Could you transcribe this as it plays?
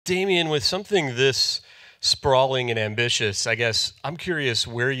Damien, with something this sprawling and ambitious, I guess I'm curious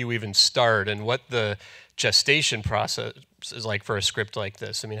where you even start and what the gestation process is like for a script like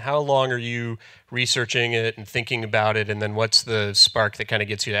this. I mean, how long are you researching it and thinking about it, and then what's the spark that kind of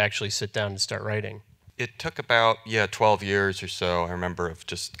gets you to actually sit down and start writing? It took about, yeah, 12 years or so, I remember, of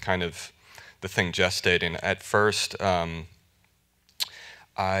just kind of the thing gestating. At first, I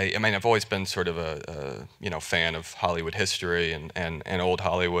mean, I've always been sort of a fan of Hollywood history and old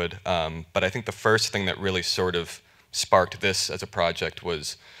Hollywood, but I think the first thing that really sort of sparked this as a project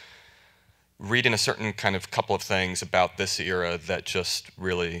was reading a certain kind of couple of things about this era that just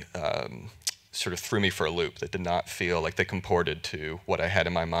really sort of threw me for a loop, that did not feel like they comported to what I had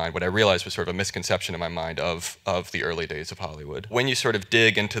in my mind, what I realized was sort of a misconception in my mind of the early days of Hollywood. When you sort of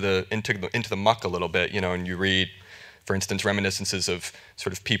dig into the muck a little bit, and you read, for instance, reminiscences of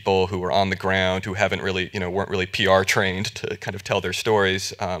sort of people who were on the ground, who haven't really, weren't really PR trained to kind of tell their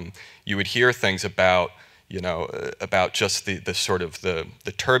stories, you would hear things about about just the sort of the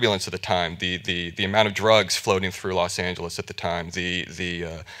turbulence of the time, the amount of drugs floating through Los Angeles at the time,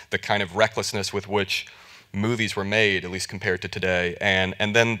 the kind of recklessness with which movies were made, at least compared to today,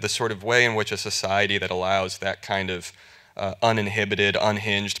 and then the sort of way in which a society that allows that kind of uninhibited,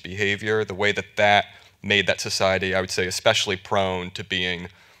 unhinged behavior, the way that made that society, I would say, especially prone to being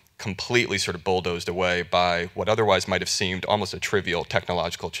completely sort of bulldozed away by what otherwise might have seemed almost a trivial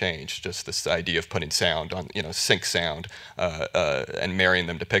technological change, just this idea of putting sound on, sync sound and marrying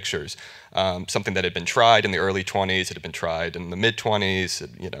them to pictures. Something that had been tried in the early 20s, it had been tried in the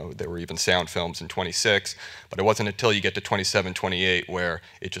mid-20s, there were even sound films in 26, but it wasn't until you get to 27, 28 where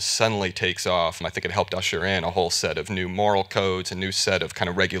it just suddenly takes off. And I think it helped usher in a whole set of new moral codes, a new set of kind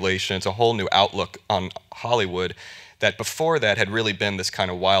of regulations, a whole new outlook on Hollywood that before that had really been this kind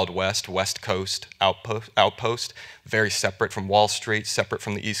of Wild West, West Coast outpost, very separate from Wall Street, separate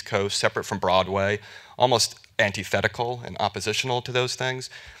from the East Coast, separate from Broadway, almost antithetical and oppositional to those things.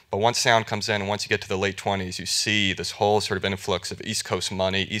 But once sound comes in, and once you get to the late 20s, you see this whole sort of influx of East Coast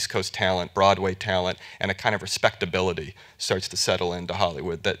money, East Coast talent, Broadway talent, and a kind of respectability starts to settle into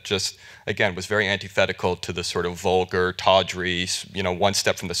Hollywood that just, again, was very antithetical to the sort of vulgar, tawdry, one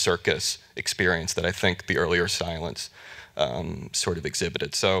step from the circus experience that I think the earlier silence sort of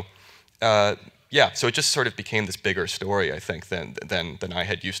exhibited. So, yeah, so it just sort of became this bigger story, I think, than I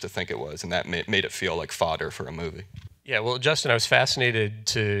had used to think it was, and that made it feel like fodder for a movie. Yeah, well, Justin, I was fascinated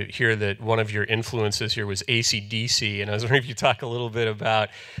to hear that one of your influences here was AC/DC, and I was wondering if you talk a little bit about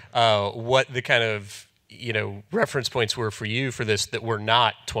what the kind of reference points were for you for this that were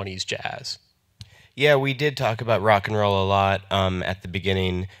not 20s jazz. Yeah, we did talk about rock and roll a lot at the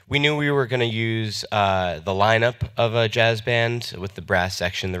beginning. We knew we were going to use the lineup of a jazz band with the brass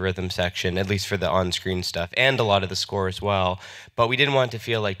section, the rhythm section, at least for the on-screen stuff, and a lot of the score as well. But we didn't want it to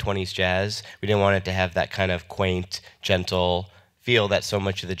feel like 20s jazz. We didn't want it to have that kind of quaint, gentle feel that so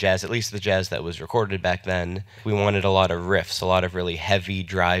much of the jazz, at least the jazz that was recorded back then, we wanted a lot of riffs, a lot of really heavy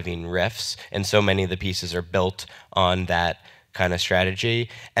driving riffs, and so many of the pieces are built on that kind of strategy.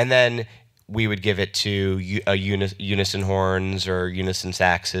 And then we would give it to unison horns or unison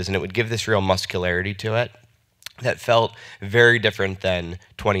saxes, and it would give this real muscularity to it that felt very different than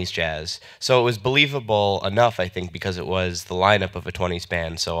 20s jazz. So it was believable enough, I think, because it was the lineup of a 20s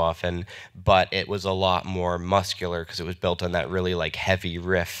band so often, but it was a lot more muscular because it was built on that really like heavy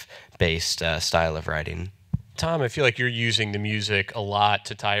riff-based style of writing. Tom, I feel like you're using the music a lot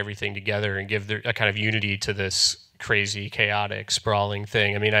to tie everything together and give a kind of unity to this crazy, chaotic, sprawling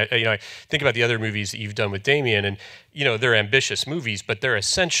thing. I mean, I think about the other movies that you've done with Damien, and they're ambitious movies, but they're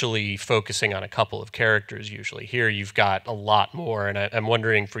essentially focusing on a couple of characters usually. Here, you've got a lot more, and I'm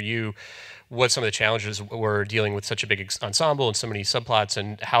wondering for you, what some of the challenges were dealing with such a big ensemble and so many subplots,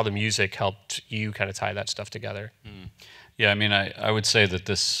 and how the music helped you kind of tie that stuff together. Yeah, I mean, I would say that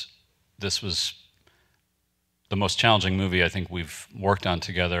this was the most challenging movie I think we've worked on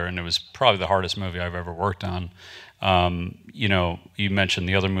together, and it was probably the hardest movie I've ever worked on. You mentioned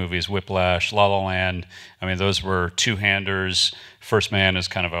the other movies, Whiplash, La La Land. I mean, those were two-handers. First Man is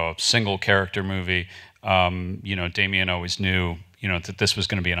kind of a single character movie. Damien always knew, that this was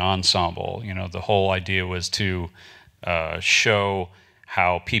going to be an ensemble. The whole idea was to show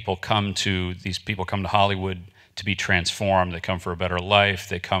how these people come to Hollywood to be transformed. They come for a better life.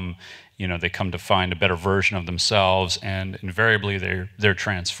 They come to find a better version of themselves, and invariably they're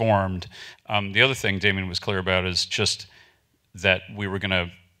transformed. The other thing Damien was clear about is just that we were going to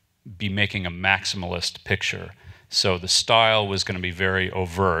be making a maximalist picture. So the style was going to be very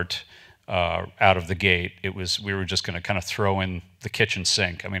overt out of the gate. We were just going to kind of throw in the kitchen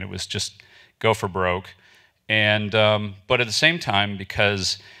sink. I mean, it was just go for broke. And but at the same time,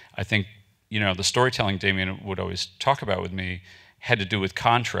 because I think the storytelling Damien would always talk about with me had to do with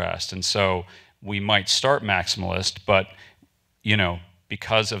contrast, and so we might start maximalist, but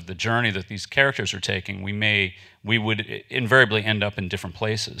because of the journey that these characters are taking, we would invariably end up in different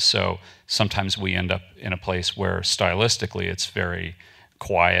places. So sometimes we end up in a place where stylistically it's very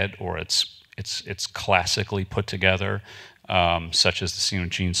quiet, or it's classically put together, such as the scene with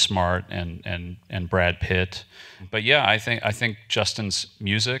Gene Smart and Brad Pitt. But yeah, I think Justin's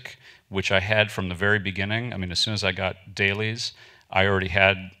music, which I had from the very beginning. I mean, as soon as I got dailies, I already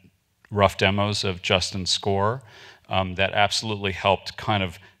had rough demos of Justin's score. That absolutely helped kind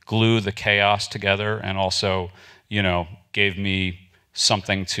of glue the chaos together, and also, gave me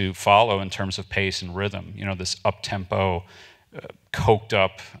something to follow in terms of pace and rhythm. This up-tempo,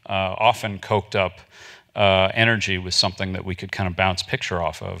 often coked up energy was something that we could kind of bounce picture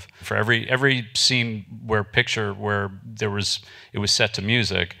off of. For every scene where it was set to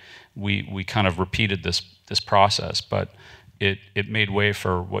music, we kind of repeated this process, but it made way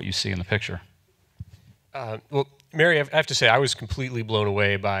for what you see in the picture. Well, Mary, I have to say, I was completely blown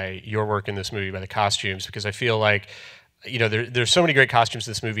away by your work in this movie, by the costumes, because I feel like, there's so many great costumes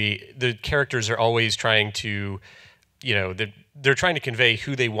in this movie. The characters are always trying to, they're trying to convey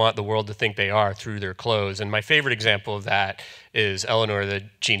who they want the world to think they are through their clothes. And my favorite example of that is Eleanor, the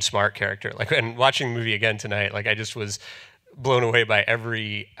Gene Smart character. Like, and watching the movie again tonight, like, I just was blown away by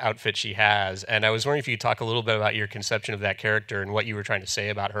every outfit she has. And I was wondering if you could talk a little bit about your conception of that character and what you were trying to say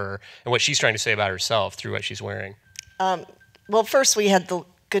about her and what she's trying to say about herself through what she's wearing. Well, first we had the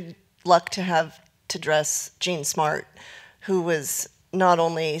good luck to dress Gene Smart, who was not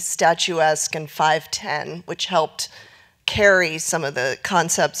only statuesque and 5'10", which helped carry some of the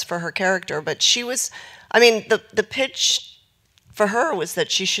concepts for her character, but she was, the pitch for her was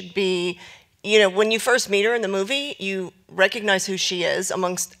that she should be, when you first meet her in the movie, you recognize who she is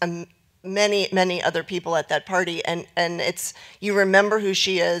amongst many other people at that party, and it's, you remember who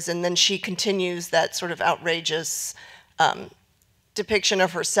she is, and then she continues that sort of outrageous depiction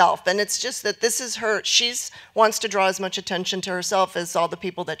of herself. And it's just that this is her, wants to draw as much attention to herself as all the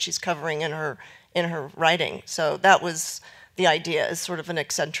people that she's covering in her writing. So that was the idea, is sort of an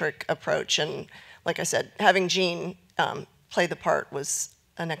eccentric approach. And like I said, having Gene play the part was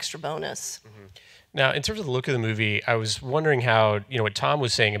an extra bonus. Mm-hmm. Now, in terms of the look of the movie, I was wondering how, what Tom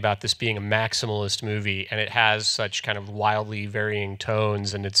was saying about this being a maximalist movie, and it has such kind of wildly varying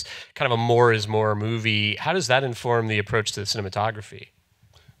tones, and it's kind of a more is more movie. How does that inform the approach to the cinematography?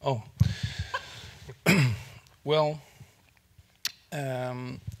 Oh. Well,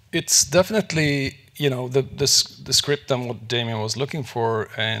 it's definitely, the script and what Damien was looking for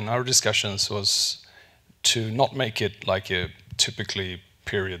in our discussions was to not make it like a typically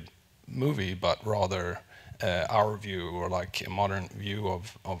period movie, but rather our view, or like a modern view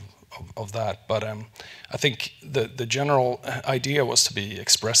of that. But I think the general idea was to be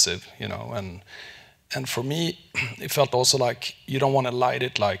expressive, and for me, it felt also like you don't want to light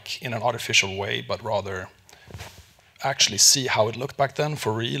it like in an artificial way, but rather actually see how it looked back then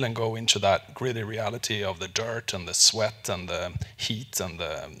for real, and go into that gritty reality of the dirt and the sweat and the heat and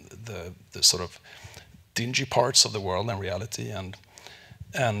the sort of dingy parts of the world and reality.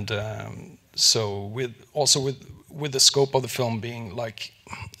 And so with the scope of the film being like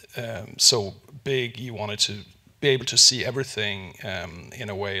so big, you wanted to be able to see everything in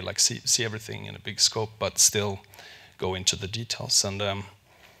a way, like see everything in a big scope, but still go into the details. And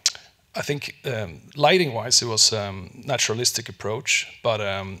I think lighting-wise, it was a naturalistic approach, but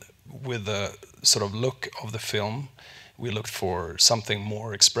with the sort of look of the film, we looked for something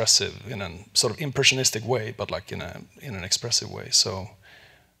more expressive in a sort of impressionistic way, but like in an expressive way. So.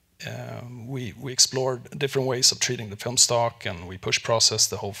 We explored different ways of treating the film stock, and we push-processed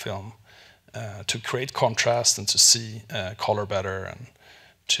the whole film to create contrast and to see color better, and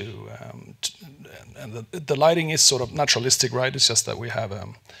and the lighting is sort of naturalistic, right? It's just that we have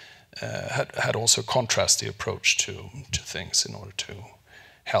had also a contrasty approach to things in order to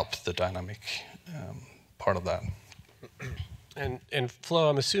help the dynamic part of that. And Flo,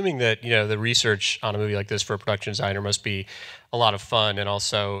 I'm assuming that the research on a movie like this for a production designer must be a lot of fun and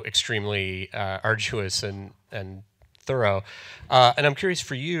also extremely arduous and thorough. And I'm curious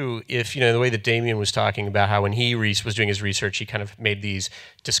for you if the way that Damien was talking about how when he was doing his research, he kind of made these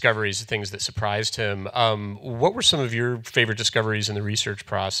discoveries of things that surprised him. What were some of your favorite discoveries in the research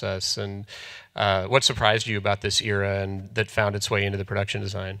process, and what surprised you about this era and that found its way into the production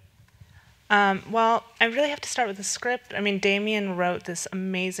design? Well, I really have to start with the script. I mean, Damien wrote this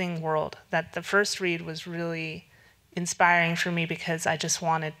amazing world that the first read was really inspiring for me because I just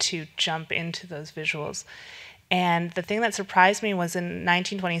wanted to jump into those visuals. And the thing that surprised me was in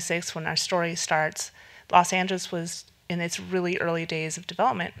 1926, when our story starts, Los Angeles was in its really early days of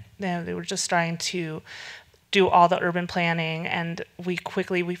development. They were just starting to do all the urban planning, and we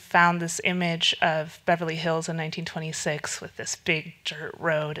found this image of Beverly Hills in 1926 with this big dirt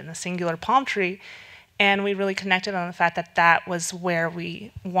road and the singular palm tree, and we really connected on the fact that that was where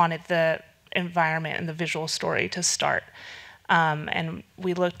we wanted the environment and the visual story to start. And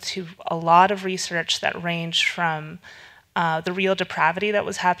we looked to a lot of research that ranged from the real depravity that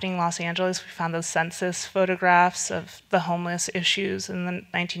was happening in Los Angeles. We found those census photographs of the homeless issues in the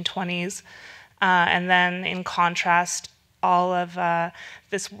 1920s. And then in contrast, all of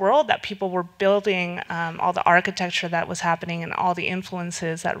this world that people were building, all the architecture that was happening and all the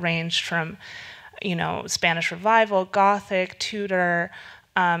influences that ranged from, Spanish Revival, Gothic, Tudor,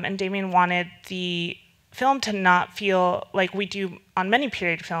 and Damien wanted the film to not feel like we do on many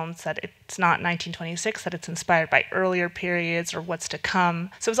period films, that it's not 1926, that it's inspired by earlier periods or what's to come.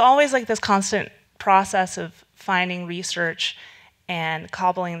 So it was always like this constant process of finding research and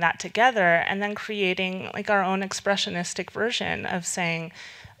cobbling that together, and then creating like our own expressionistic version of saying,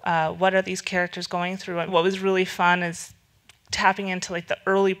 what are these characters going through? And what was really fun is tapping into like the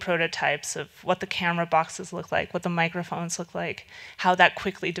early prototypes of what the camera boxes look like, what the microphones look like, how that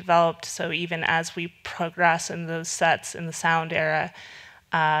quickly developed. So even as we progress in those sets in the sound era,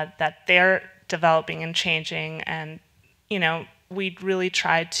 that they're developing and changing, and we really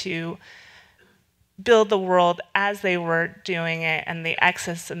tried to build the world as they were doing it, and the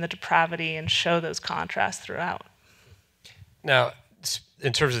excess and the depravity, and show those contrasts throughout. Now,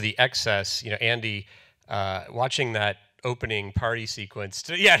 in terms of the excess, Andy, watching that opening party sequence,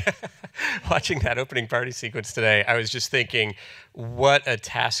 watching that opening party sequence today, I was just thinking, what a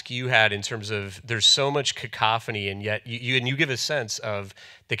task you had in terms of there's so much cacophony, and yet you give a sense of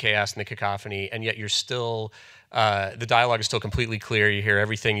the chaos and the cacophony, and yet you're still. The dialogue is still completely clear. You hear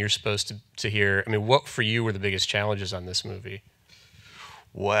everything you're supposed to hear. I mean, what for you were the biggest challenges on this movie?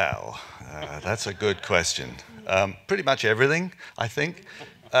 Wow, that's a good question. Pretty much everything, I think.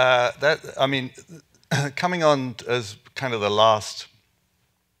 Coming on as kind of the last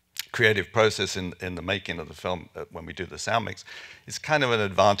creative process in the making of the film, when we do the sound mix, it's kind of an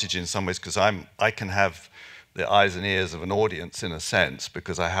advantage in some ways, because I can have the eyes and ears of an audience in a sense,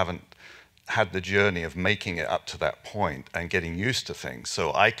 because I haven't had the journey of making it up to that point and getting used to things.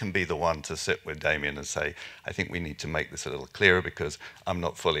 So I can be the one to sit with Damien and say, I think we need to make this a little clearer because I'm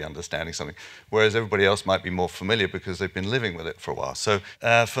not fully understanding something. Whereas everybody else might be more familiar because they've been living with it for a while. So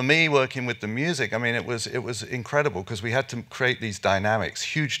for me, working with the music, it was incredible, because we had to create these dynamics,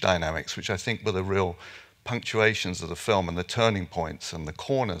 huge dynamics, which I think were the real punctuations of the film and the turning points and the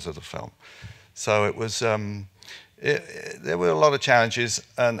corners of the film. So it was... there were a lot of challenges,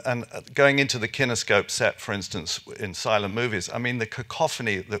 and going into the kinescope set, for instance, in silent movies, the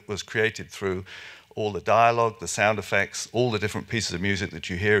cacophony that was created through all the dialogue, the sound effects, all the different pieces of music that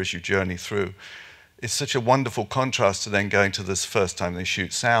you hear as you journey through, is such a wonderful contrast to then going to this first time they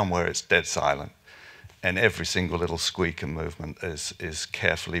shoot sound, where it's dead silent, and every single little squeak and movement is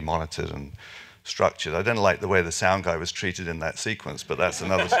carefully monitored and structured. I didn't like the way the sound guy was treated in that sequence, but that's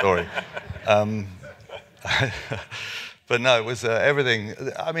another story. But no, it was everything.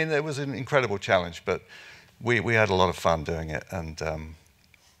 It was an incredible challenge, but we had a lot of fun doing it, and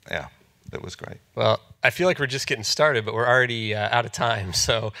it was great. Well, I feel like we're just getting started, but we're already out of time.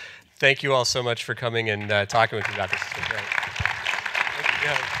 So thank you all so much for coming and talking with me about this. It's been great.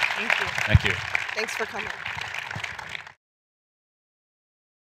 Thank you. Thank you. Thanks for coming.